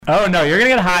Oh, no, you're going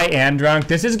to get high and drunk.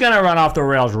 This is going to run off the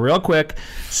rails real quick.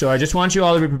 So I just want you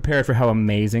all to be prepared for how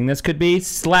amazing this could be,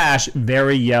 /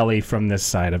 very yelly from this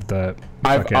side of the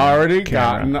I've already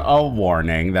camera. gotten a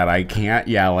warning that I can't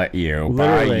yell at you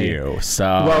by you. So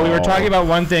well, we were talking about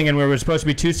one thing and we were supposed to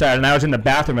be two-sided, and I was in the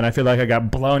bathroom and I feel like I got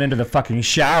blown into the fucking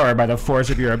shower by the force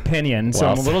of your opinion, so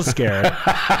I'm a little scared.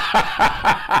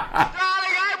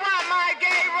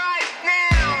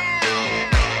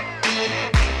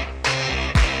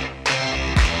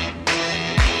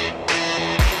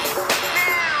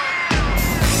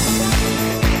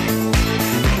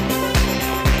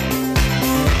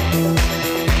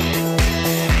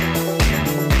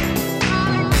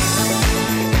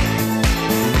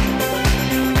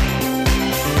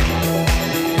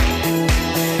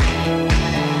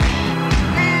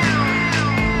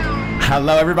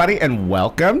 Hello, everybody, and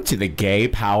welcome to the Gay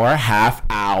Power Half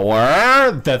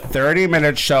Hour, the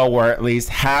 30-minute show where at least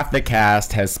half the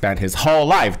cast has spent his whole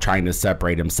life trying to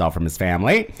separate himself from his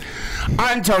family.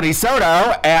 I'm Tony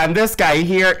Soto, and this guy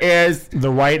here is...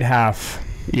 The white half.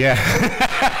 Yeah.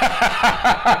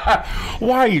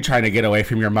 Why are you trying to get away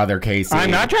from your mother, Casey? I'm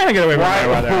not trying to get away from my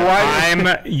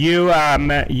mother.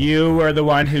 You were the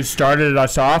one who started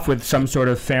us off with some sort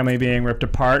of family being ripped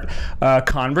apart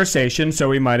conversation, so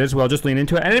we might as well just lean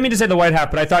into it. I didn't mean to say the white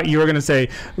half, but I thought you were going to say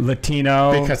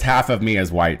Latino. Because half of me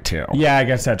is white, too. Yeah, I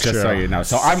guess that's true. Just so you know.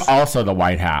 So I'm also the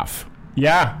white half.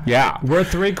 Yeah. We're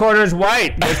 3/4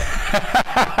 white.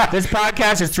 This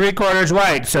podcast is 3/4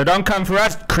 white, so don't come for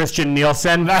us, Christian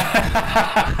Nielsen. We're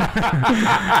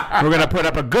going to put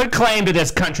up a good claim to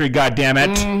this country,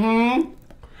 goddammit. Mm-hmm.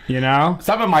 You know?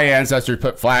 Some of my ancestors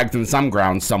put flags in some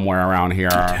ground somewhere around here.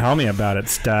 Tell me about it,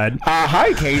 stud.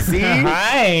 Hi, Casey.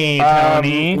 Hi,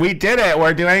 Tony. We did it.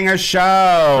 We're doing a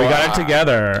show. We got it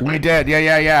together. We did.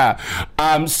 Yeah.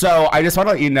 So I just want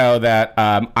to let you know that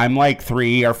I'm like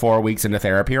 3 or 4 weeks into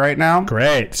therapy right now.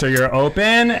 Great. So you're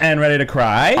open and ready to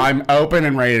cry? I'm open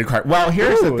and ready to cry. Well,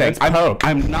 here's the thing.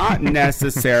 I'm not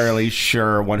necessarily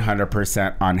sure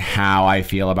 100% on how I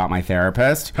feel about my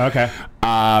therapist. Okay.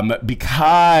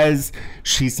 Because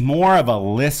she's more of a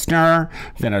listener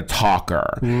than a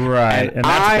talker. Right. And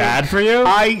that's bad for you?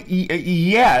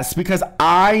 Yes, because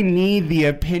I need the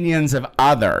opinions of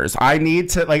others.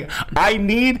 Here's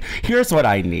what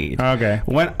I need. Okay.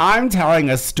 When I'm telling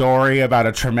a story about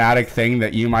a traumatic thing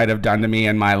that you might have done to me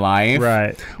in my life.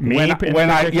 Right. When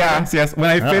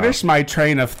I finish my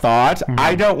train of thought,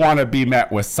 I don't want to be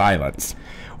met with silence.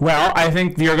 Well, I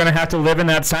think you're going to have to live in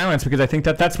that silence because I think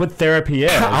that's what therapy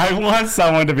is. I want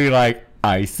someone to be like,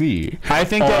 I see. I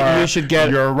think that you should get...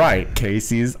 You're right.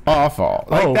 Casey's awful.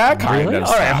 Like that kind of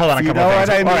stuff. All right, hold on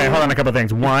a couple of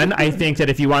things. One, I think that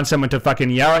if you want someone to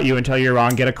fucking yell at you until you're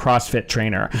wrong, get a CrossFit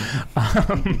trainer.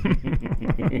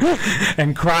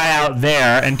 And cry out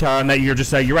there and tell them that you're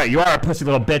just like, you're right, you are a pussy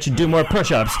little bitch and do more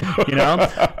push-ups, you know?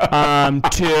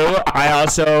 Two, I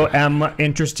also am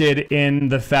interested in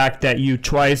the fact that you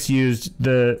twice used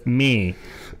the me,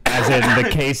 as in the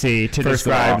Casey, to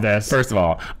describe this. First of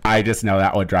all, I just know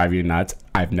that would drive you nuts.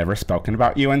 I've never spoken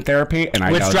about you in therapy, and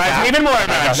which drives me even more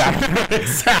nuts.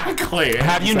 Exactly.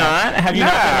 Have you not? Have you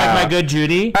not been like my good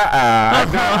Judy?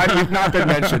 You've not been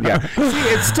mentioned yet. See,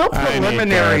 it's still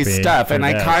preliminary stuff, and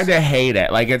I kind of hate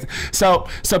it. Like it's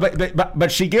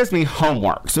but she gives me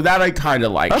homework, so that I kind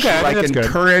of like. Okay, she like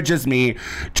encourages good. Me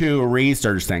to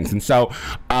research things, and so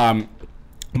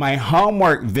my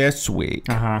homework this week.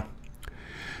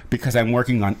 Because I'm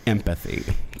working on empathy,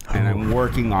 and I'm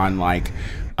working on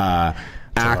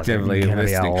actively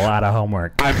listening. A lot of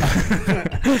homework. I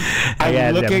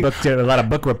had a lot of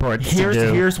book reports.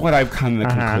 Here's what I've come to the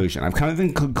conclusion. I've come to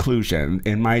the conclusion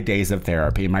in my days of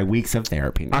therapy, in my weeks of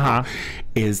therapy now,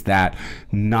 is that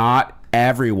not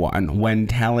everyone, when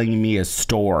telling me a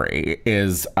story,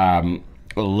 is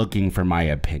looking for my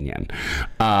opinion,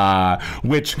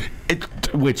 which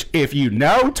if you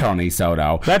know Tony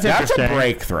Soto, that's a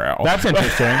breakthrough. That's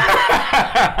interesting.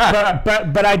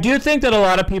 but I do think that a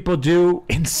lot of people do,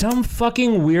 in some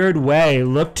fucking weird way,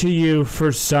 look to you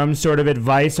for some sort of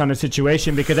advice on a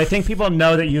situation, because I think people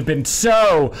know that you've been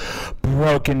so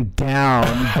broken down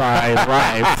by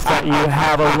life that you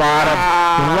have a lot of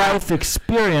life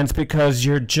experience because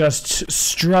you're just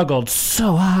struggled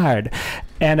so hard.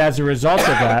 And as a result of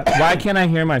that, why can't I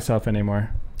hear myself anymore?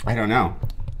 I don't know.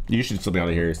 You should still be able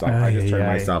to hear yourself. I just turned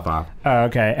myself off. Oh,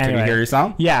 okay. Anyway. Can you hear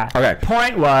yourself? Yeah. Okay.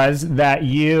 Point was that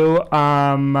you,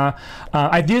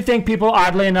 I do think people,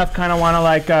 oddly enough, kind of want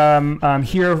to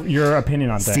hear your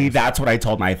opinion on things. See, that's what I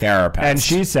told my therapist. And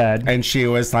she said. And she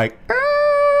was like,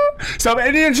 So,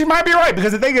 and she might be right,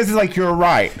 because the thing is like, you're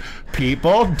right.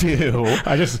 People do.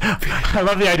 I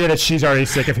love the idea that she's already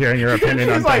sick of hearing your opinion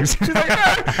on things. She's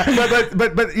like,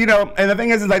 but you know, and the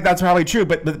thing is like, that's probably true.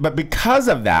 But because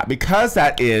of that, because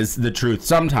that is the truth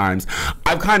sometimes,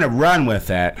 I've kind of run with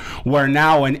it, where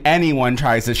now when anyone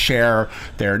tries to share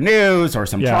their news or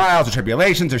some trials or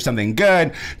tribulations or something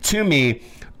good to me,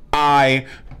 I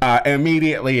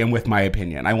immediately am with my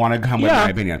opinion. I want to come with my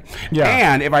opinion.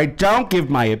 Yeah. And if I don't give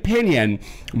my opinion,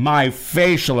 my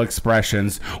facial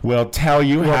expressions will tell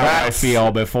you how I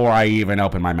feel before I even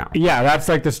open my mouth. Yeah, that's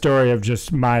like the story of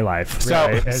just my life.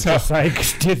 Really. It's just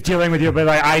like dealing with you. But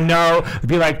like, I know,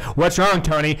 be like, what's wrong,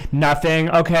 Tony? Nothing.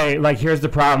 Okay, like, here's the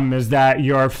problem, is that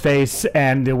your face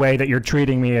and the way that you're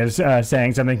treating me is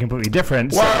saying something completely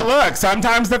different. Well, look,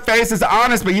 sometimes the face is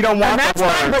honest, but you don't want the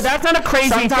words. But that's not a crazy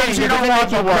thing. Sometimes you don't want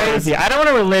the words. Crazy. I don't want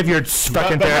to relive your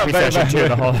fucking therapy session too.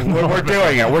 The whole we're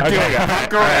doing it. We're doing it.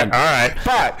 Hunker in. All right.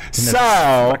 But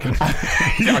so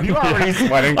you already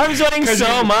sweating. I'm sweating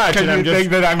so much. Because you think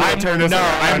that I'm going to turn this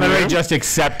around? I'm literally just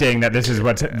accepting that this is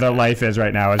what the life is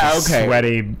right now. Is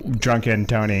sweaty, drunken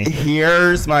Tony.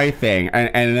 Here's my thing,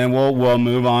 and then we'll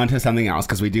move on to something else,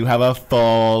 because we do have a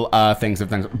full things.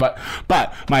 But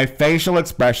my facial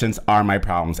expressions are my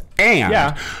problems,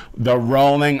 and the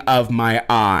rolling of my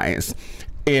eyes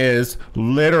is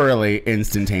literally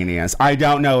instantaneous. I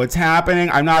don't know it's happening.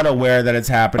 I'm not aware that it's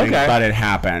happening, but it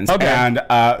happens. Okay. And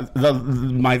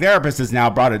my therapist has now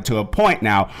brought it to a point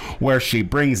now where she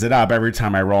brings it up every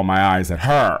time I roll my eyes at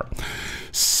her.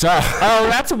 So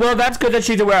that's good that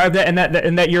she's aware of that,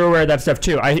 and that you're aware of that stuff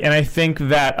too. I think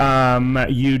that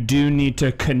you do need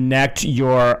to connect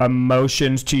your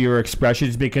emotions to your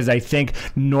expressions, because I think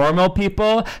normal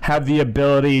people have the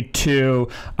ability to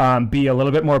be a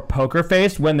little bit more poker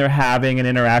faced when they're having an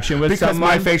interaction with someone.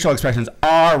 Because my facial expressions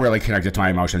are really connected to my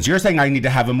emotions. You're saying I need to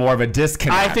have more of a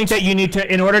disconnect. I think that you need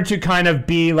to, in order to kind of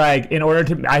be like, I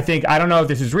don't know if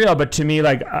this is real, but to me,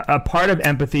 like, a part of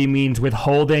empathy means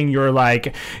withholding your, like,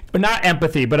 not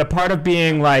empathy, but a part of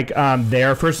being like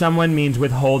there for someone means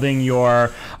withholding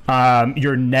your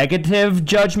negative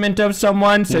judgment of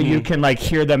someone, so you can like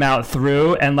hear them out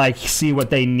through and like see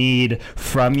what they need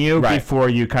from you before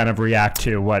you kind of react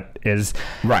to what is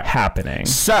happening.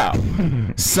 So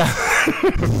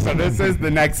this is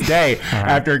the next day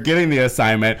after getting the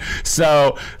assignment.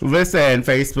 So listen,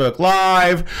 Facebook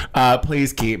Live,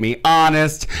 please keep me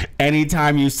honest.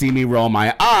 Anytime you see me roll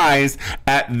my eyes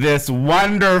at this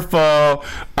wonderful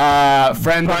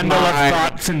friend of mine, of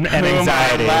thoughts and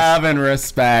anxieties, I love and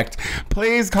respect,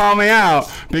 please call me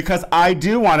out, because I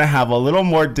do want to have a little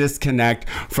more disconnect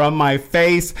from my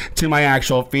face to my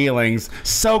actual feelings.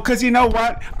 So, because you know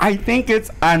what? I think it's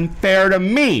unfair to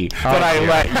me that I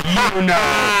let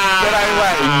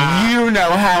you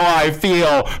know how I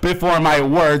feel before my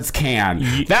words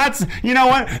can. That's, you know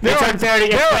what? It's unfair to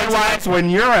you. There are times when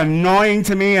you're annoying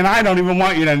to me and I don't even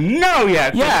want you to know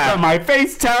yet. Yeah. So my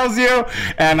face tells you,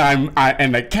 and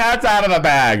and the cat's out of the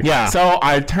bag. Yeah. So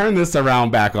I turn this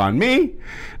around back on me,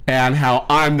 and how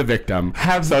I'm the victim.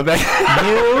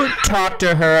 You talked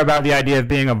to her about the idea of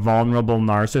being a vulnerable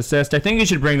narcissist? I think you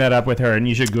should bring that up with her, and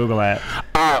you should Google it.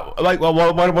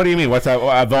 What do you mean? What's a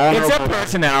vulnerable? It's a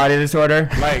personality disorder.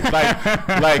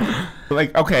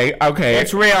 Okay.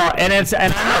 It's real, and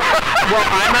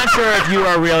I'm not sure if you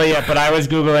are really it, but I was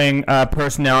Googling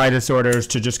personality disorders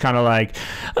to just kind of like,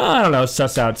 I don't know,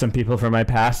 suss out some people from my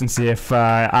past and see if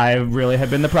I really have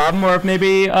been the problem, or if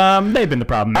maybe they've been the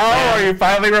problem. Are you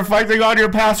finally reflecting on your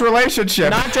past relationship?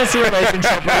 Not just a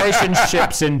relationship,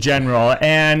 relationships in general,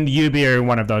 and you being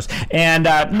one of those. And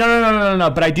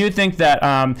no. But I do think that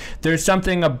there's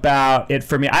something about it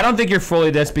for me. I don't think you're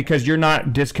fully this, because you're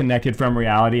not disconnected from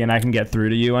reality, and I can get through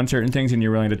to you on certain things, and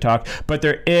you're willing to talk. But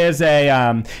there is a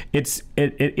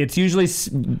it's usually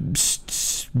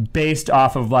based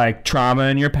off of like trauma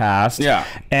in your past,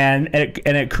 and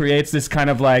it creates this kind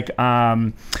of like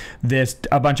a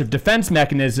bunch of defense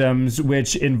mechanisms,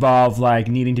 which involve like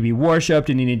needing to be worshipped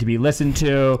and needing to be listened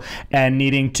to and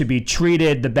needing to be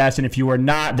treated the best, and if you are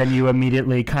not, then you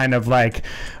immediately kind of like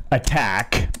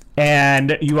attack.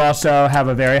 And you also have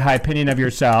a very high opinion of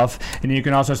yourself, and you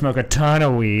can also smoke a ton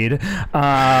of weed.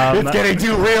 It's getting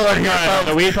too real in here.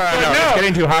 The weed part, it's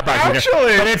getting too hot.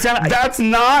 Actually, that's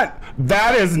not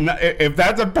That is not, if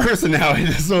that's a personality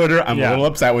disorder, I'm a little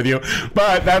upset with you,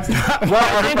 but that's not.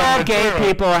 Well, I think all gay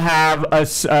people have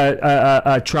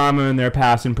a trauma in their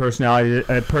past and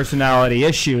personality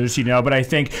issues, but I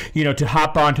think, to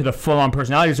hop onto the full-on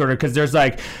personality disorder, because there's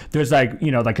like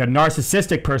like a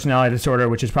narcissistic personality disorder,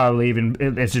 which is probably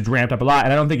it's just ramped up a lot,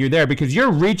 and I don't think you're there because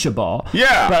you're reachable.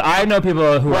 Yeah. But I know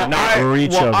people who are not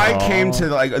reachable. Well, I came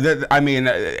to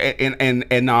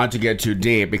and not to get too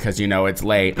deep because it's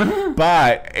late.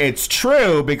 But it's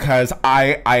true because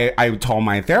I told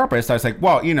my therapist, I was like,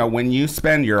 well, when you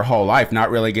spend your whole life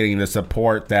not really getting the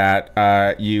support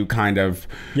that you kind of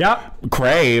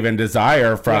crave and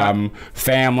desire from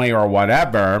family or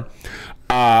whatever,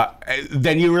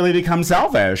 then you really become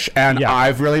selfish. And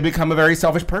I've really become a very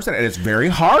selfish person. And it's very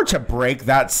hard to break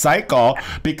that cycle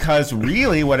because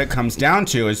really what it comes down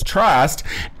to is trust.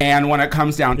 And when it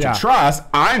comes down to trust,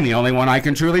 I'm the only one I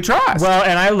can truly trust. Well,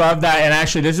 and I love that. And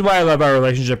actually, this is why I love our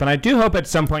relationship. And I do hope at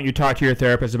some point you talk to your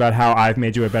therapist about how I've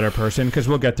made you a better person, because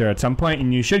we'll get there at some point,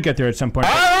 and you should get there at some point.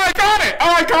 Oh, I got it.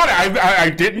 I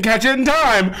didn't catch it in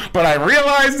time, but I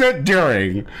realized it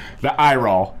during the eye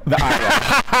roll. The eye roll.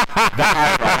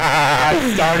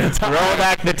 I started to roll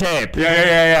back the tape.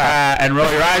 Yeah. And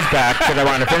roll your eyes back because I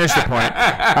want to finish the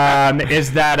point.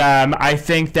 Is that I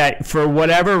think that for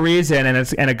whatever reason,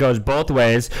 and it goes both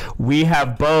ways, we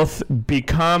have both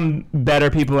become better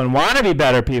people and want to be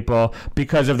better people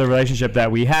because of the relationship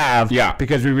that we have. Yeah.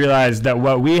 Because we realize that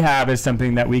what we have is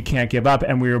something that we can't give up,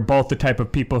 and we were both the type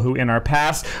of people who in our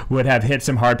past would have hit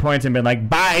some hard points and been like,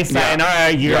 bye,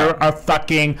 sayonara, you're a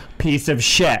fucking piece of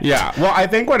shit. Yeah. Well, I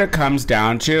think what it comes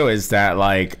down to is that,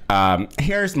 like,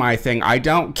 here's my thing. I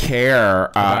don't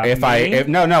care I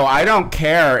don't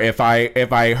care if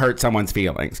I hurt someone's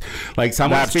feelings. Like,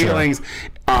 someone's feelings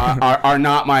are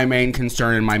not my main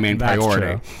concern and my main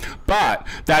priority. True. But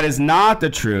that is not the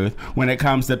truth when it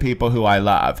comes to people who I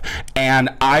love. And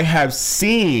I have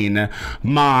seen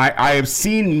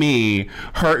me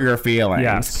hurt your feelings.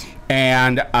 Yes.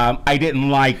 And I didn't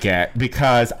like it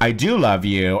because I do love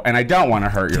you and I don't want to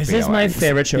hurt your feelings. This is my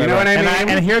favorite show. You know what I mean?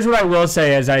 And here's what I will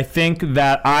say is I think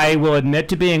that I will admit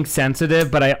to being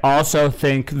sensitive, but I also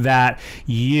think that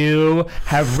you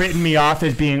have written me off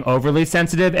as being overly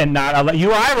sensitive and not...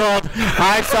 You eye rolled.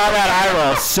 I saw that eye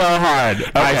roll so hard.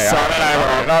 Okay, I saw that eye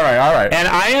roll. All right. And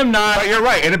I am not... But you're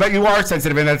right. But you are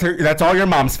sensitive, and that's all your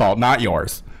mom's fault, not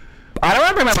yours. I don't want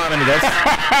to bring my mom into this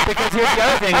because here's the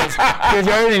other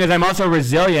thing is I'm also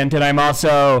resilient and I'm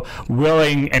also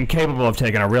willing and capable of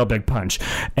taking a real big punch,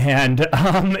 and and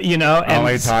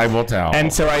only time will tell.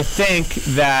 And so I think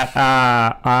that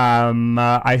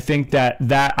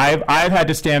that I've had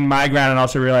to stand my ground and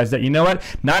also realize that what,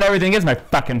 not everything is my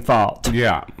fucking fault.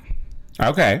 Yeah.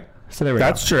 Okay. So there we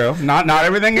That's true. Not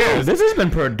everything is. This has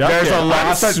been productive. There's a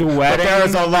lot sweating. But there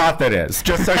is a lot that is.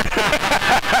 Just so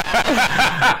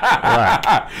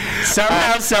right.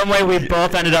 Somehow, some way, we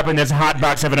both ended up in this hot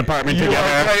box of an apartment together.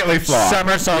 You are greatly flawed.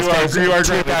 Summer solstice, you are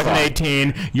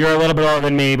 2018. You're a little bit older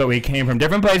than me, but we came from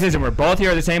different places, and we're both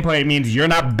here at the same point. It means you're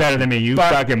not better than me, you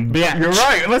fucking bitch. You're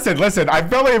right. Listen. I've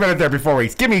been living it there before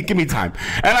weeks. Give me time,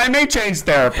 and I may change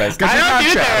therapists. I don't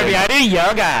do therapy. I do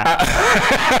yoga.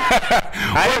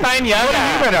 I define yoga. What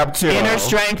have you been up to? Inner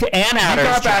strength and outer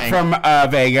strength. You got back from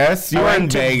Vegas. You were in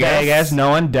Vegas. No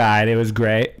one died. It was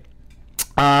great.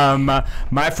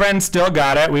 My friends still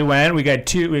got it. We went. We got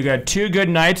two good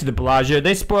nights at the Bellagio.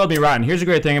 They spoiled me rotten. Here's a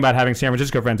great thing about having San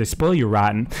Francisco friends: they spoil you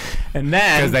rotten, and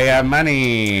then because they have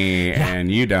money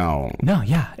and you don't. No,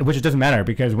 which it doesn't matter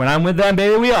because when I'm with them,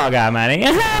 baby, we all got money.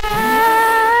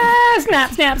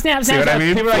 Snap. See what I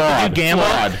mean? People are like, did you gamble?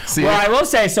 Well, I will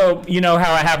say, so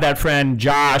how I have that friend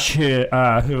Josh who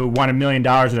won $1 million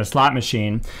at a slot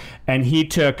machine, and he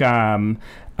took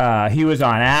he was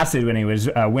on acid when he was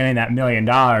winning that $1 million.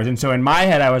 And so in my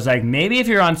head, I was like, maybe if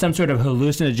you're on some sort of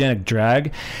hallucinogenic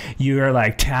drug, you're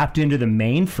like tapped into the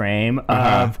mainframe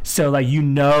of, so like,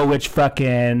 which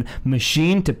fucking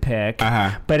machine to pick.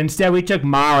 But instead we took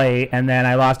Molly, and then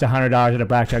I lost $100 at a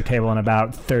blackjack table in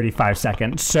about 35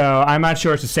 seconds. So I'm not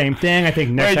sure it's the same thing. I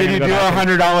think next time did you do a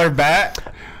 $100 bet?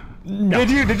 No. Did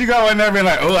you go in there and be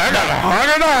like, oh, I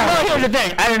got $100? Well, here's the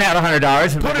thing. I didn't have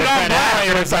 $100. Put it on black.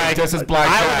 It was like, this is black.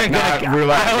 I wasn't going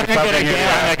to get a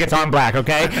game like it's on black,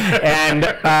 okay? And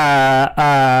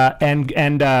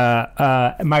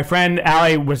my friend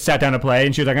Allie sat down to play,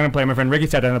 and she was like, I'm going to play. My friend Ricky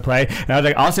sat down to play. And I was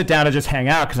like, I'll sit down and just hang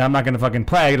out because I'm not going to fucking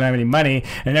play. I don't have any money.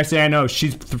 And next thing I know,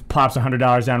 she plops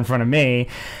 $100 down in front of me.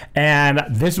 And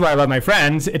this is why I love my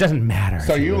friends. It doesn't matter.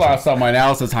 So you lost someone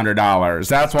else's $100.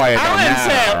 That's why it don't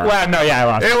matter. Well, no, yeah, I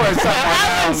lost. It was someone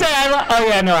I wouldn't else. say oh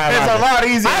yeah, no, I lost. It's a lot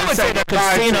easier I to would say say the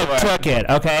goodbye casino to it. took it,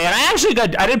 okay? And I actually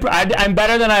got, I'm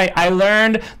better than I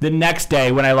learned the next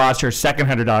day when I lost her second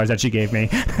 $100 that she gave me.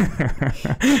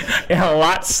 A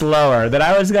lot slower, that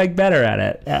I was like better at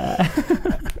it.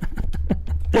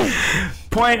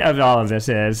 Point of all of this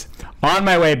is, on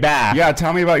my way back. Yeah,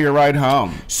 tell me about your ride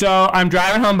home. So I'm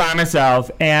driving home by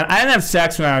myself, and I didn't have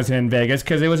sex when I was in Vegas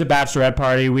because it was a bachelorette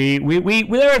party. We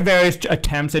there were various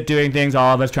attempts at doing things,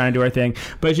 all of us trying to do our thing,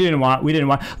 but we didn't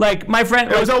want. Like my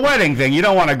friend, It was a wedding thing. You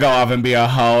don't want to go off and be a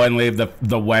hoe and leave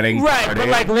the wedding right? party. But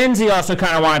like Lindsay also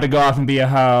kind of wanted to go off and be a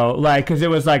hoe, like because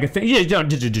it was like a thing. You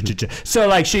don't. So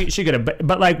like she could have,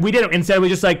 but like we didn't. Instead, we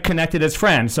just like connected as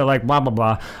friends. So like blah blah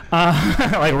blah,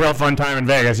 like real fun time in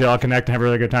Vegas. You all connect and have a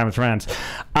really good time as friends.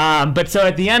 But so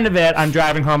at the end of it, I'm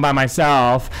driving home by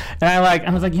myself, and I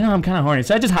was like, I'm kind of horny,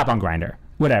 so I just hop on Grindr.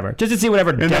 Whatever, just to see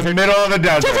whatever in the middle of the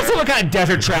desert. just to see what kind of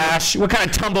desert trash, what kind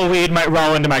of tumbleweed might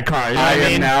roll into my car. You know I what I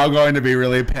mean? am now going to be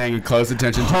really paying close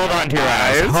attention to Hold on to your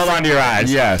eyes. Hold on to your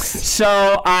eyes. Yes.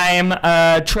 So I'm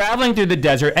traveling through the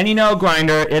desert, and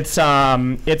Grindr,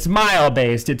 it's mile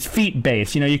based, it's feet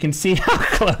based. You can see how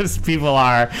close people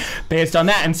are based on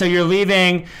that, and so you're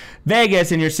leaving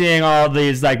Vegas and you're seeing all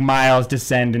these like miles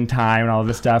descend in time and all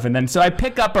this stuff, and then so I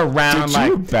pick up around Did like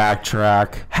you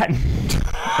backtrack?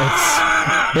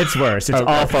 it's worse. It's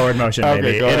all forward motion,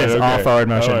 baby. Go ahead, It is all forward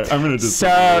motion. Right, I'm gonna just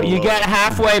so you get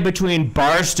halfway between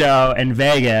Barstow and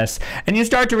Vegas, and you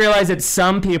start to realize that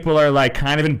some people are like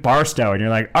kind of in Barstow, and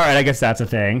you're like, all right, I guess that's a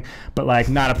thing, but like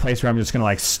not a place where I'm just gonna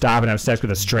like stop and have sex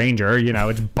with a stranger.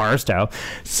 It's Barstow.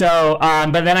 So,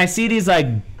 but then I see these like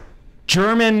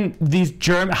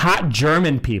hot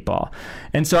German people,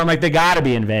 and so I'm like, they gotta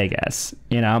be in Vegas,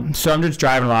 so I'm just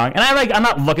driving along, and I'm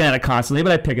not looking at it constantly,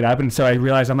 but I pick it up, and so I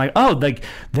realize I'm like, oh, like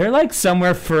they're like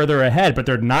somewhere further ahead, but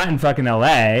they're not in fucking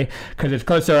LA because it's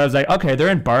close. So I was like, okay, they're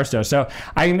in Barstow. So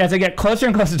as I get closer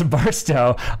and closer to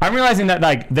Barstow, I'm realizing that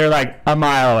like they're like a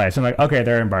mile away. So I'm like, okay,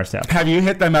 they're in Barstow. Have you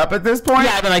hit them up at this point?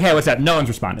 Yeah, I've been like, hey, what's up? No one's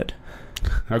responded.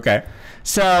 Okay.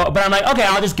 So, but I'm like, okay,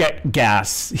 I'll just get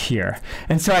gas here.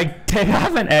 And so I take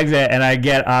off an exit, and I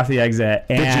get off the exit.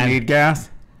 And Did you need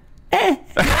gas? I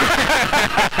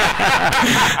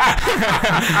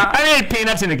need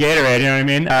peanuts in a Gatorade, you know what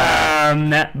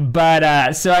I mean?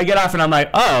 But so I get off, and I'm like,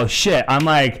 oh, shit. I'm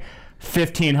like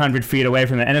 1,500 feet away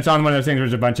from it. And it's on one of those things where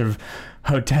there's a bunch of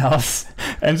hotels.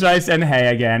 And so I send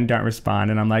hey again, don't respond.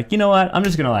 And I'm like, you know what? I'm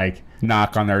just going to like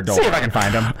knock on their door. See if I can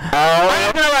find them.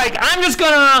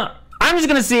 I'm just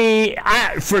gonna see,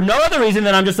 for no other reason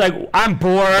than I'm just like, I'm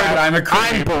bored. I'm a creep.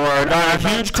 I'm bored. I'm a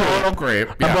huge total creep.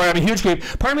 I'm bored. I'm a huge creep.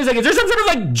 Part of me is like, is there some sort of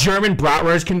like German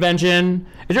bratwurst convention?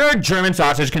 Is there a German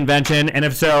sausage convention? And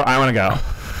if so, I want to go.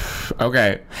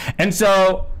 Okay. And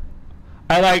so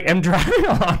I like am driving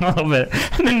along a little bit,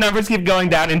 and the numbers keep going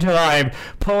down until I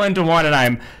pull into one, and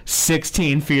I'm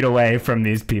 16 feet away from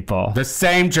these people. The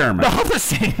same Germans. All the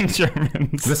same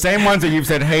Germans. The same ones that you've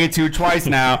said hey to twice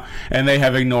now, and they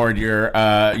have ignored your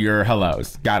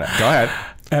hellos. Got it. Go ahead.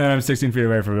 And then I'm 16 feet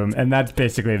away from them, and that's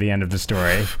basically the end of the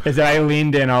story. Is that I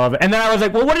leaned in all of it, and then I was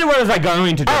like, "Well, what was I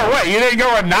going to do?" Oh, wait, you didn't go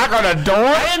and knock on a door?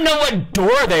 I didn't know what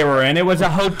door they were in. It was a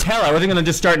hotel. I wasn't going to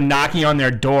just start knocking on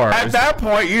their doors. At that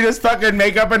point, you just fucking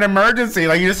make up an emergency.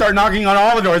 Like, you just start knocking on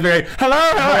all the doors. Be like, hello.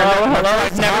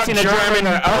 I've never seen a German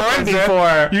porn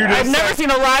before. I've never seen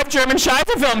a live German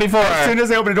Scheiße film before. As soon as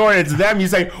they open the door and it's them, you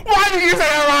say, "Why did you say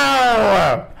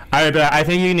hello?" I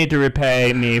think you need to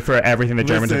repay me for everything the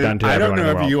Germans have done to everyone in the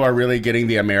world. I don't know if you are really getting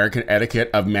the American etiquette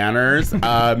of manners,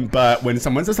 but when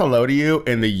someone says hello to you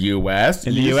in the U.S.,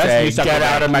 you say, "Get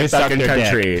out of my fucking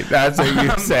country." That's what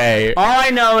you say. All I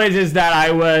know is that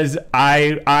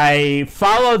I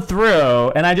followed through,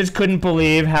 and I just couldn't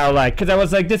believe how, like, because I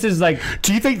was like, this is like.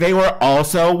 Do you think they were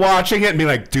also watching it and be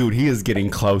like, "Dude, he is getting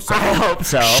closer"? I hope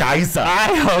so. Scheiße.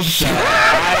 I hope so.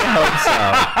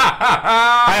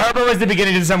 I hope it was the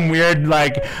beginning of some weird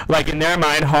like in their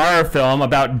mind horror film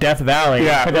about Death Valley.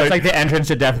 Yeah, that's like the entrance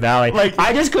to Death Valley. Like,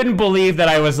 I just couldn't believe that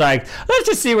I was like, let's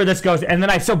just see where this goes. And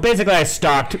then I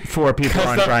stalked 4 people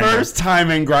on Grindr. The first time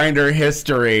in Grindr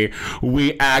history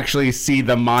we actually see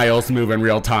the miles move in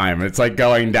real time. It's like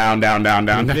going down, down, down,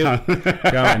 down, down.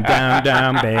 Going down,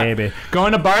 down, baby.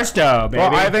 Going to Barstow, baby.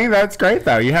 Well, I think that's great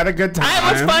though. You had a good time.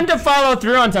 It was fun to follow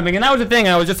through on something, and that was the thing.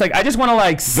 I was just like, I just want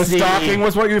to see. The stalking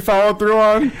was what you followed through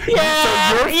on? Yeah.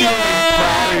 So you're feeling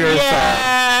proud of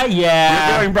yourself.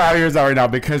 You're feeling proud of yourself right now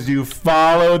because you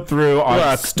followed through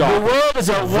on stuff. The world is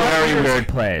a very weird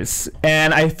place,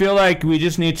 and I feel like we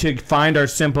just need to find our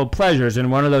simple pleasures,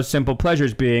 and one of those simple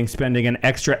pleasures being spending an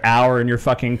extra hour in your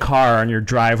fucking car on your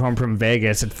drive home from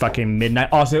Vegas at fucking midnight.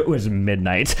 Also, it was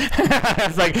midnight.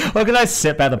 It's like, look at I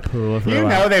sit by the pool for a while. You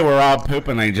know they were all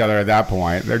pooping on each other at that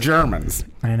point. They're Germans.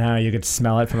 I know, you could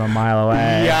smell it from a mile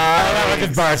away. Yeah. Oh, that was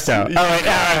just Barstow. Oh, wait,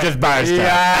 that was just Barstow.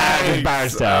 Yeah. Just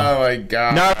Barstow. Oh, my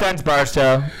God. No offense,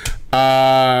 Barstow.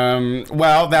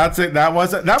 Well, that's it. That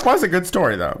was a good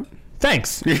story, though.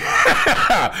 Thanks.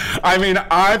 I mean,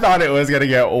 I thought it was going to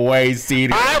get way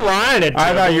seedy. I wanted it to.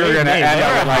 I thought you were going to end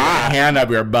up with like a hand up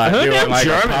your butt doing like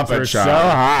Germans a puppet show. So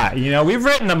hot. You know, we've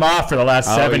written them off for the last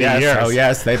 70 years. Oh,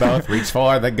 yes. They both reached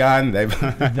for the gun.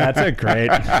 That's a great.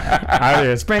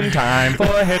 Springtime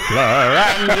for Hitler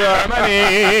and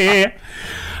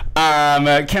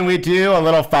Germany. Can we do a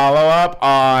little follow-up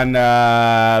on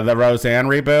the Roseanne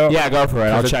reboot? Yeah, go for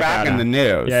it. I'll check it out. Back in the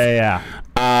news. Yeah.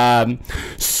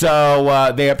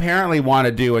 So they apparently want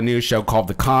to do a new show called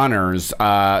The Connors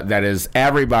that is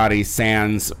everybody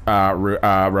sans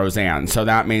Roseanne. So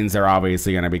that means they're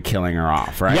obviously going to be killing her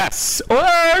off, right? Yes.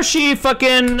 Or she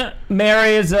fucking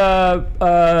marries I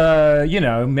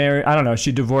don't know,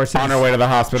 she divorces. On her way to the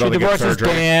hospital to get surgery.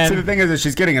 Dan. See, the thing is that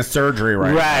she's getting a surgery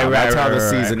right now. That's how the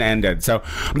season ended. So,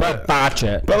 but botch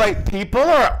it. But like, people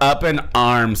are up in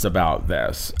arms about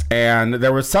this. And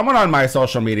there was someone on my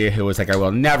social media who was like, I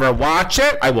will never watch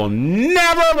it. I will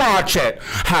never watch it.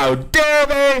 How dare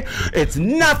they? It's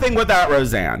nothing without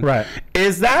Roseanne. Right.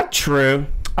 Is that true?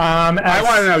 I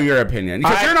want to know your opinion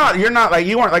because you're not like,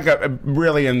 you weren't like a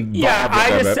really involved. Yeah,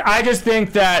 I just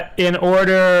think that in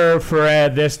order for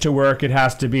this to work, it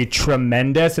has to be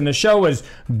tremendous. And the show was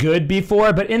good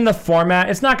before, but in the format,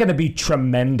 it's not going to be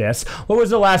tremendous. What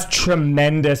was the last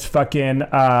tremendous fucking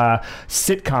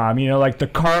sitcom? You know, like the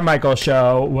Carmichael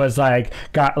Show was like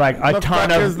got like a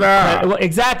ton of. Is that?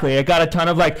 Exactly, it got a ton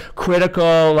of like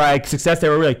critical like success. They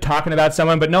were really talking about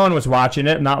someone, but no one was watching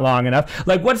it. Not long enough.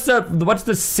 Like, what's the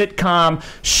sitcom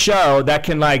show that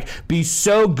can like be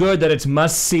so good that it's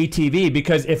must-see TV?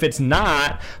 Because if it's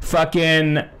not,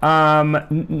 fucking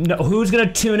who's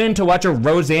gonna tune in to watch a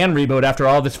Roseanne reboot after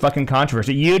all this fucking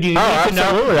controversy? You need to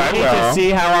know. You need to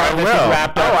see how all this is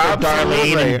wrapped up with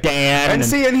Darlene and Dan.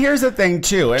 And here's the thing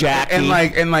too, Jackie.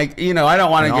 and like you know, I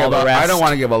don't want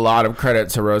to give a lot of credit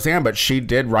to Roseanne, but she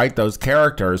did write those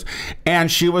characters,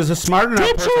 and she was a smart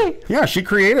enough person. Yeah, she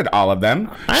created all of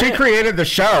them. She created the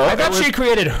show. I thought she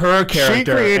created her character. She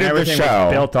created and the show.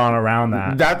 Was built on around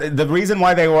that. The reason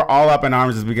why they were all up in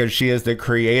arms is because she is the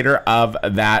creator of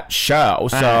that show.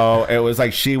 So it was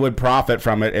like she would profit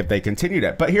from it if they continued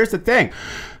it. But here's the thing.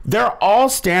 They're all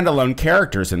standalone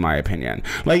characters, in my opinion.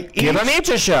 Like, give them each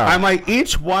a show. I'm like,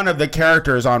 each one of the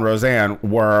characters on Roseanne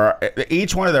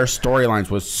each one of their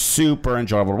storylines was super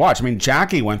enjoyable to watch. I mean,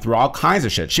 Jackie went through all kinds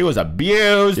of shit. She was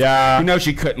abused. Yeah. You know,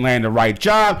 she couldn't land the right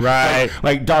job. Right.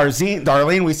 Like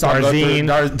Darlene, we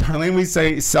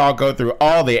saw go through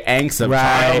all the angst of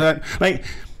childhood.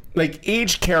 Like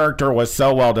each character was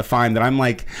so well defined that I'm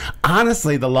like,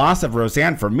 honestly, the loss of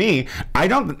Roseanne for me,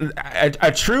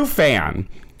 a true fan,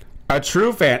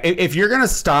 if you're gonna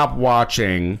stop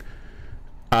watching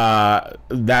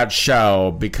that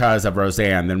show because of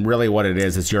Roseanne, then really what it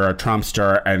is you're a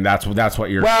Trumpster, and that's what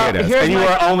your kid is. And you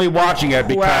are only watching it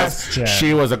because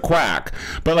she was a quack.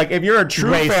 But like, if you're a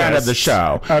true fan of the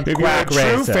show,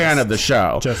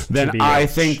 then I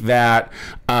think that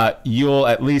you'll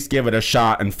at least give it a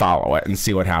shot and follow it and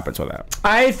see what happens with it.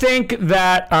 I think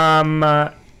that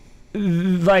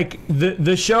like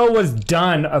the show was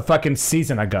done a fucking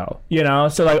season ago, you know,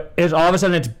 so like all of a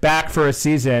sudden it's back for a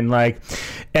season, like,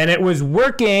 and it was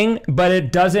working,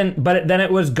 but then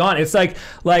it was gone. It's like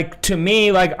to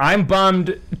me, like, I'm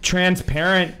bummed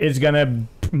Transparent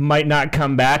might not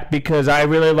come back, because I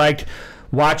really liked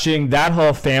watching that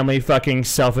whole family fucking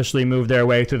selfishly move their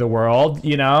way through the world,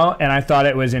 you know, and I thought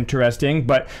it was interesting,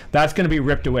 but that's going to be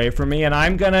ripped away from me, and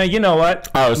I'm going to, you know what?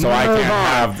 Oh, so I can't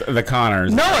have the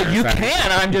Connors. No, you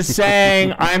can. I'm just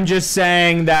saying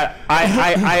that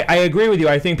I agree with you.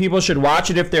 I think people should watch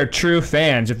it if they're true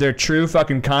fans. If they're true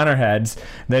fucking Connor heads,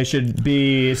 they should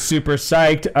be super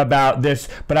psyched about this,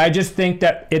 but I just think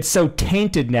that it's so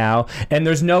tainted now, and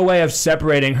there's no way of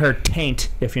separating her taint,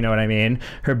 if you know what I mean,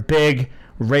 her big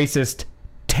racist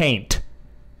taint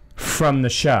from the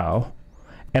show.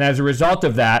 And as a result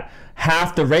of that,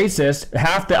 half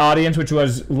the audience, which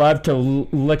was loved to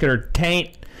lick at her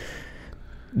taint,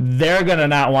 they're gonna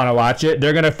not want to watch it.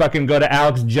 They're gonna fucking go to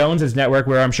Alex Jones's network,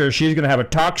 where I'm sure she's gonna have a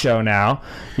talk show now,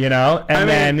 you know.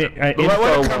 And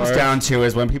what it comes down to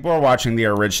is when people are watching the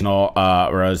original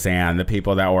Roseanne, the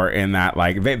people that were in that,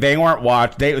 like they weren't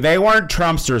they weren't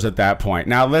Trumpsters at that point.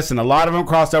 Now listen, a lot of them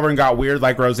crossed over and got weird,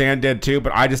 like Roseanne did too,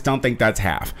 but I just don't think that's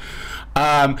half.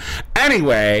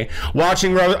 Anyway,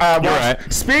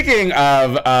 speaking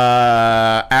of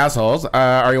assholes,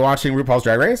 are you watching RuPaul's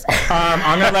Drag Race?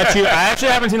 I'm gonna let you. I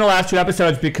actually haven't seen the last 2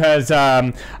 episodes because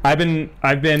I've been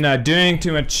doing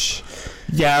too much.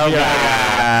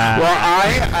 Yeah.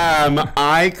 Well,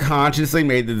 I consciously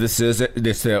made the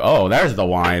decision. Oh, there's the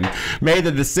wine. Made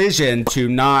the decision to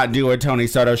not do a Tony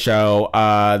Soto show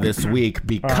this week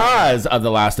because of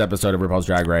the last episode of RuPaul's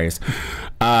Drag Race.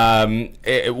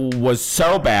 It was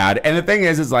so bad, and the thing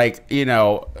is like, you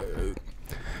know,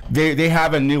 They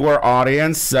have a newer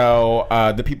audience, so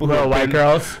the people who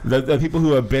the people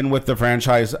who have been with the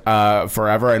franchise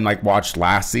forever and like watched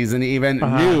last season even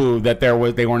knew that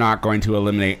they were not going to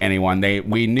eliminate anyone.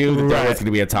 We knew that there was going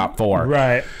to be a top 4,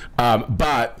 right?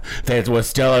 But it was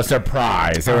still a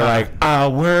surprise. They were like,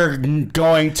 we're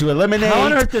going to eliminate. How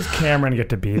on earth does Cameron get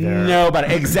to be there? No,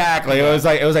 but exactly. It was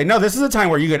like no. This is a time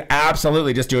where you could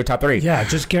absolutely just do a top 3. Yeah,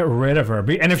 just get rid of her.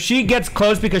 And if she gets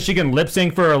close because she can lip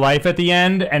sync for her life at the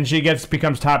end, and she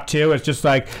becomes top 2, it's just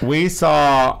like we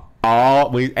saw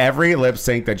every lip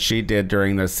sync that she did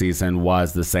during this season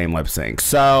was the same lip sync.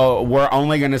 So we're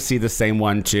only going to see the same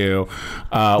one too.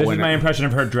 This is my impression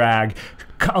of her drag: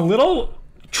 a little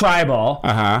tribal,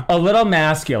 a little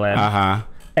masculine,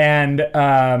 and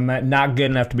not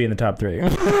good enough to be in the top 3.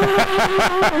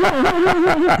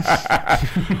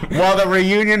 Well, the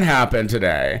reunion happened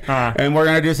today, and we're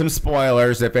gonna do some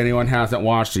spoilers if anyone hasn't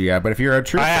watched it yet. But if you're a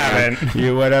true fan,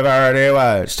 you would have already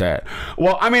watched it.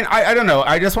 Well, I mean, I don't know.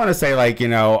 I just want to say, like, you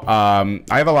know,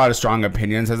 I have a lot of strong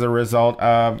opinions as a result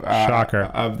of Shocker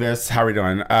of this. How are we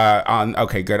doing?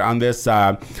 On this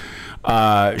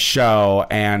show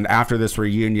and after this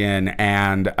reunion,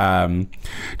 and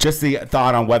just the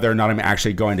thought on whether or not I'm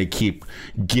actually going to keep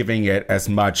giving it as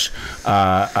much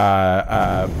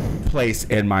place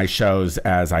in my shows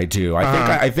as I do.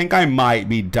 I think I might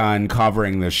be done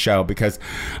covering this show because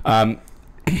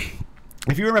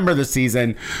if you remember the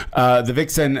season, the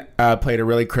Vixen played a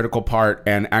really critical part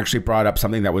and actually brought up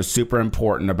something that was super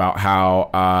important about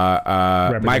how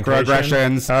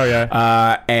microaggressions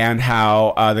and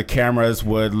how the cameras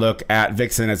would look at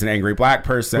Vixen as an angry black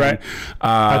person. Right.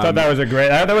 I thought that was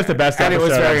that was the best episode. And it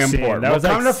was very important. That was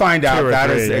come to find out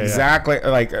that is exactly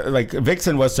like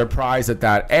Vixen was surprised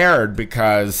that aired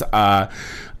because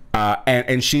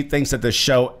and she thinks that the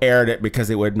show aired it because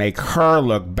it would make her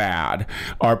look bad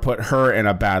or put her in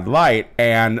a bad light.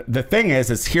 And the thing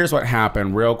is here's what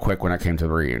happened real quick when it came to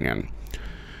the reunion.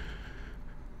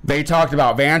 They talked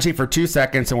about Vanjie for 2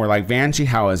 seconds and were like, Vanjie,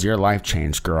 how has your life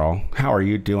changed, girl? How are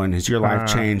you doing? Has your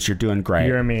life changed? You're doing great.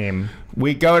 You're a meme.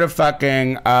 We go to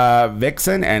fucking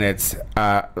Vixen, and it's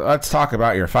let's talk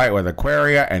about your fight with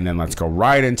Aquaria, and then let's go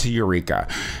right into Eureka.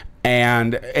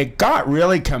 And it got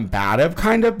really combative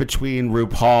kind of between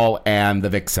RuPaul and the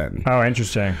Vixen. Oh,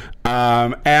 interesting.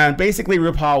 And basically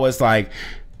RuPaul was like,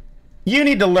 you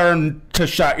need to learn to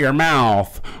shut your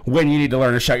mouth when you need to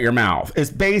learn to shut your mouth.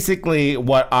 Is basically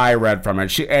what I read from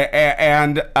it.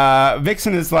 And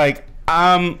Vixen is like,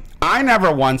 I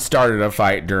never once started a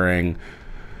fight during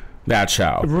that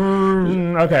show.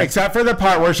 Okay. Except for the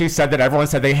part where she said that everyone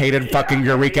said they hated fucking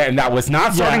Eureka, and that was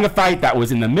not starting a fight. That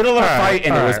was in the middle of a fight,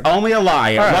 and it was only a lie.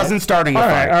 It wasn't starting a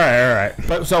fight. All right.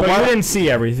 But we didn't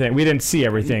see everything. We didn't see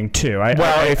everything, too.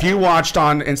 If you watched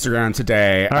on Instagram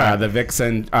today, the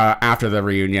Vixen, after the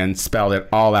reunion, spelled it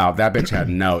all out. That bitch had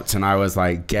notes, and I was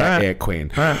like, get it,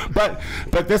 queen. But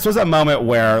this was a moment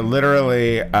where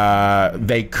literally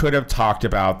they could have talked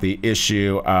about the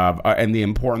issue of, and the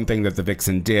important thing that the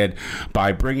Vixen did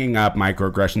by bringing up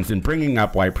microaggressions and bringing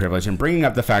up white privilege and bringing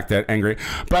up the fact that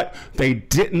but they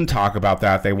didn't talk about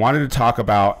that. They wanted to talk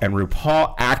about, and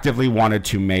RuPaul actively wanted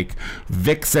to make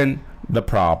Vixen the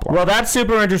problem. Well, that's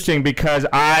super interesting because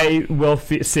I will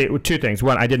say 2 things.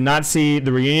 One, I did not see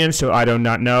the reunion, so I do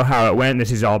not know how it went.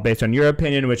 This is all based on your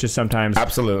opinion, which is sometimes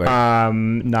absolutely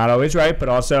not always right, but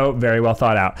also very well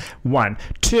thought out. 1.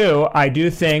 2, I do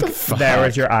think there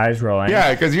was your eyes rolling.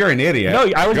 Yeah, because you're an idiot.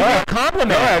 No, I was giving a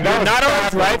compliment. You're not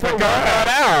always right, but well thought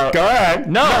out. Go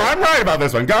ahead. No, I'm right about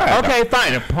this one. Go ahead. Okay,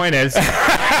 fine. The point is,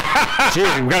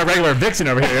 geez, we got a regular Vixen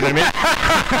over here. You know what I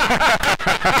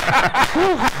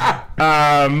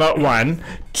mean? 1.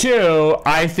 Two,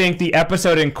 I think the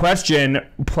episode in question,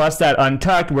 plus that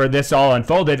Untucked, where this all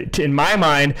unfolded, in my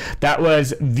mind, that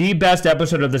was the best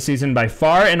episode of the season by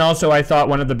far, and also I thought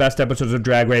one of the best episodes of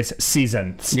Drag Race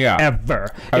seasons ever.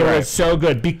 It was so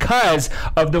good because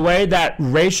of the way that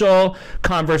racial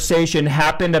conversation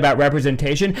happened about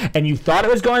representation, and you thought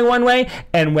it was going one way,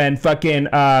 and when fucking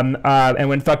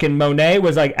Monet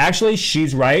was like, actually,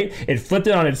 she's right, it flipped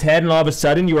it on its head, and all of a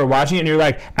sudden you were watching it, and you're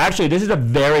like, actually, this is a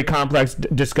very complex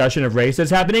discussion of race that's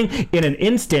happening in an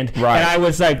instant. Right. And I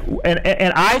was like,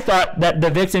 and I thought that the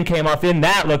Vixen came off in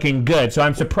that looking good. So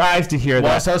I'm surprised to hear that.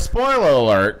 Well, so spoiler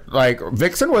alert, like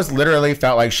Vixen was literally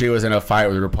felt like she was in a fight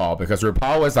with RuPaul because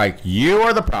RuPaul was like, you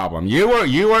are the problem. You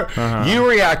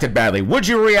reacted badly. Would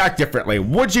you react differently?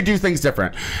 Would you do things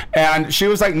different? And she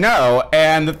was like, no.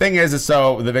 And the thing is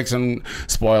so the Vixen,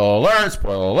 spoiler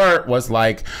alert, was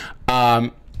like,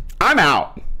 I'm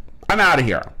out. I'm out of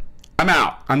here. I'm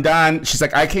out. I'm done. She's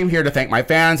like, I came here to thank my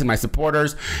fans and my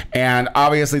supporters, and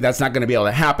obviously that's not going to be able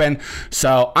to happen,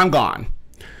 so I'm gone.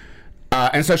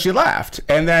 And so she left.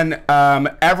 And then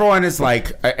everyone is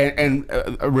like, and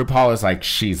RuPaul is like,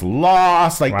 she's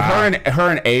lost. Like her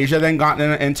and Asia then got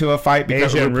into a fight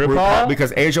because Asia and RuPaul?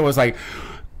 Because Asia was like,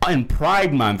 in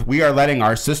Pride Month, we are letting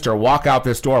our sister walk out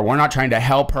this door. We're not trying to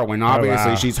help her when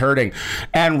obviously she's hurting.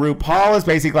 And RuPaul is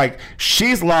basically like,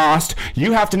 she's lost.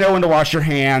 You have to know when to wash your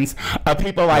hands.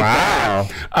 People like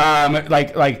that.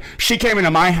 Like she came into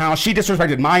my house. She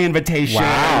disrespected my invitation.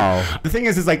 Wow. The thing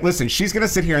is like, listen, she's going to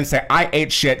sit here and say, I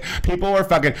ate shit. People were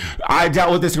fucking, I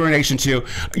dealt with discrimination too.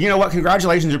 You know what?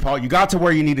 Congratulations, RuPaul. You got to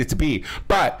where you needed to be.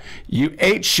 But you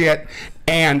ate shit.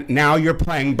 And now you're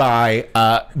playing by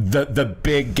the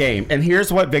big game. And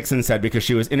here's what Vixen said, because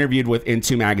she was interviewed with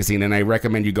Into Magazine, and I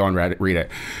recommend you go and read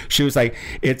it. She was like,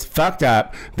 it's fucked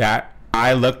up that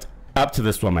I looked up to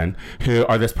this woman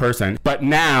or this person, but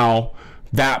now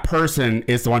that person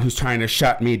is the one who's trying to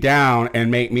shut me down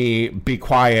and make me be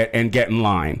quiet and get in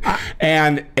line.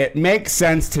 And it makes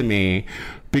sense to me.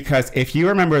 Because if you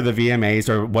remember the VMAs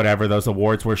or whatever, those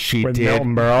awards where she did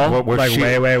Milton Berle, like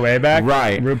way back,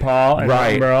 right? RuPaul and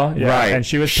Milton Berle, right? And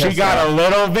she got a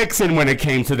little Vixen when it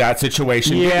came to that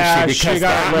situation, because she got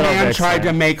that man Vixen. Tried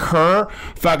to make her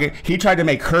he tried to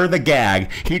make her the gag,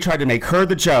 he tried to make her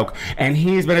the joke, and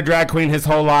he's been a drag queen his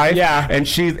whole life, and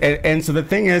so the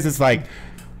thing is, it's like,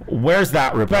 where's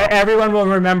that RuPaul? But everyone will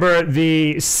remember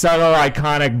the subtle,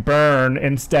 iconic burn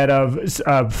instead of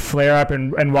flare up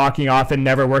and walking off and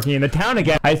never working in the town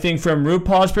again. I think from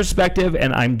RuPaul's perspective,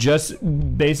 and I'm just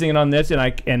basing it on this,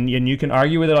 and you can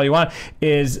argue with it all you want,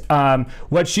 is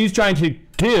what she's trying to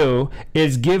do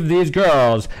is give these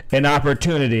girls an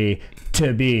opportunity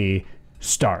to be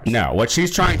stars. No, what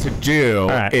she's trying to do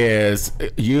is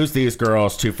use these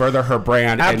girls to further her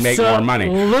brand and make more money.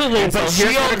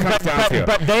 Absolutely.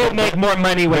 But they make more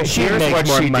money when she makes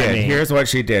more money. Here's what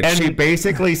she did. She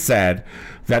basically said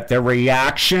that the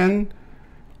reaction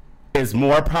is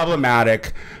more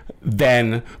problematic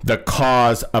than the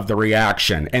cause of the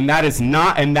reaction. And that is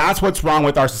not, and that's what's wrong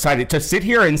with our society. To sit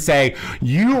here and say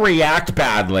you react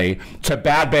badly to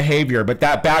bad behavior, but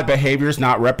that bad behavior is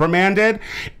not reprimanded,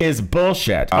 is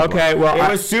bullshit. Okay, well,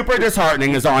 it was super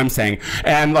disheartening is all I'm saying.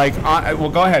 And like, well,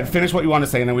 go ahead, finish what you want to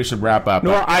say and then we should wrap up.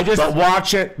 No, but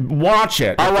watch it.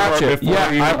 I'll watch it.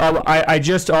 Yeah, I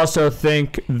just also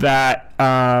think that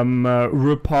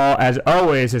RuPaul, as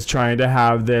always, is trying to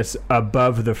have this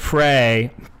above the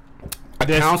fray. A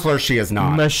counselor, she is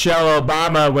not. Michelle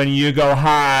Obama, when you go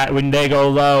high, when they go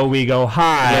low, we go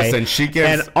high. Listen, she gives.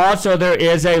 And also, there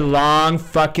is a long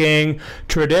fucking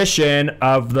tradition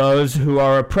of those who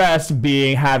are oppressed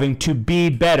having to be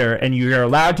better, and you're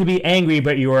allowed to be angry,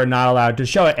 but you are not allowed to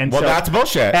show it. And well, that's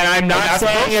bullshit. And I'm not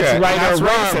saying it's right or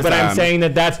wrong, but I'm saying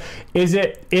that is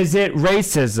it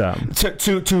racism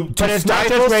to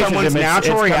stifle someone's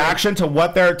natural reaction to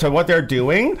what they're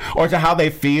doing or to how they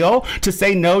feel, to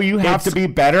say no, you have to be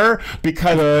better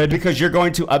because you're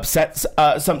going to upset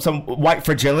some white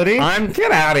fragility.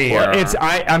 Get out of here.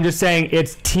 I'm just saying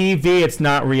it's TV, it's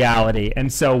not reality.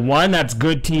 And so one, that's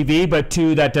good TV, but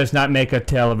two, that does not make a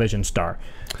television star.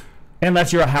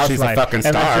 Unless you're a housewife. She's a fucking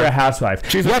star. Unless you're a housewife.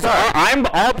 She's a star. I'm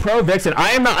all pro Vixen.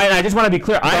 I am not, and I just want to be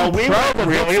clear. I'm pro the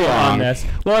really Vixen long on this.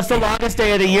 Well, it's the longest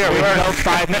day of the year. We go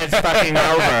 5 minutes fucking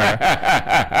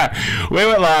over. We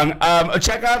went long.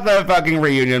 Check out the fucking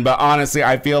reunion, but honestly,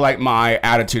 I feel like my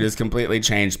attitude has completely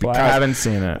changed because I haven't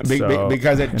seen it.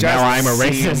 Because it just now I'm a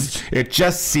racist. It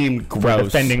just seemed gross. For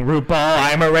defending RuPaul,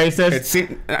 I'm a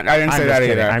racist. I didn't say that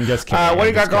either. I'm just kidding. What do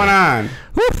you got going on?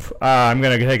 Woof. I'm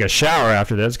gonna take a shower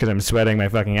after this because I'm sweating my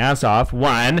fucking ass off.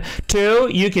 1, 2,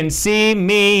 you can see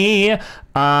me.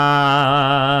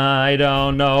 I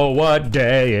don't know what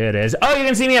day it is. Oh, you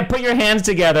can see me at Put Your Hands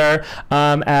Together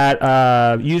at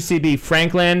UCB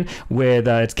Franklin with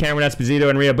it's Cameron Esposito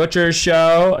and Rhea Butcher's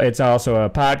show. It's also a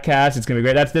podcast. It's going to be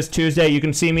great. That's this Tuesday. You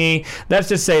can see me. Let's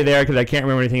just say there because I can't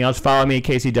remember anything else. Follow me,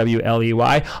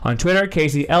 KCWLEY, on Twitter,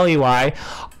 KCLEY.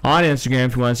 On Instagram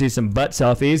if you want to see some butt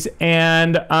selfies.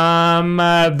 And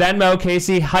Venmo,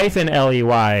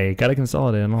 Casey-Ley. Got to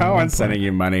consolidate. I'm sending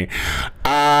you money.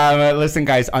 Listen,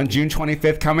 guys, on June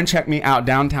 25th, come and check me out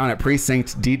downtown at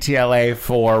Precinct DTLA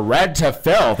for Read to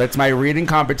Filth. It's my reading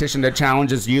competition that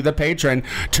challenges you, the patron,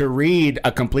 to read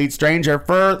A Complete Stranger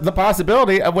for the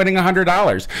possibility of winning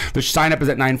 $100. The sign up is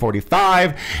at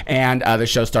 9:45, and the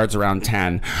show starts around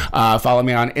 10. Follow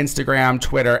me on Instagram,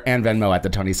 Twitter, and Venmo at The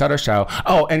Tony Soto Show.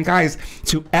 Oh, and guys,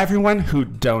 to everyone who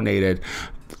donated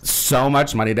so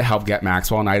much money to help get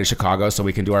Maxwell and I to Chicago so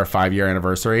we can do our 5-year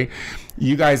anniversary.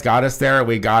 You guys got us there.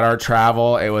 We got our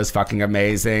travel. It was fucking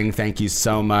amazing. Thank you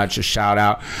so much. A shout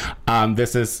out.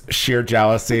 This is sheer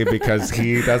jealousy because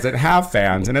he doesn't have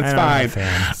fans, and it's fine.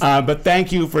 But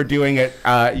thank you for doing it.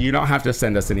 You don't have to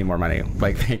send us any more money.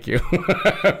 Like, thank you.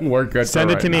 We're good.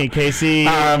 Send it to me, Casey.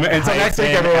 Until next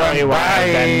week, everyone. Bye.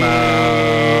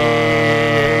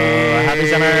 Happy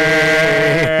summer.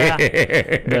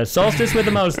 The solstice with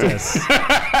the mostest.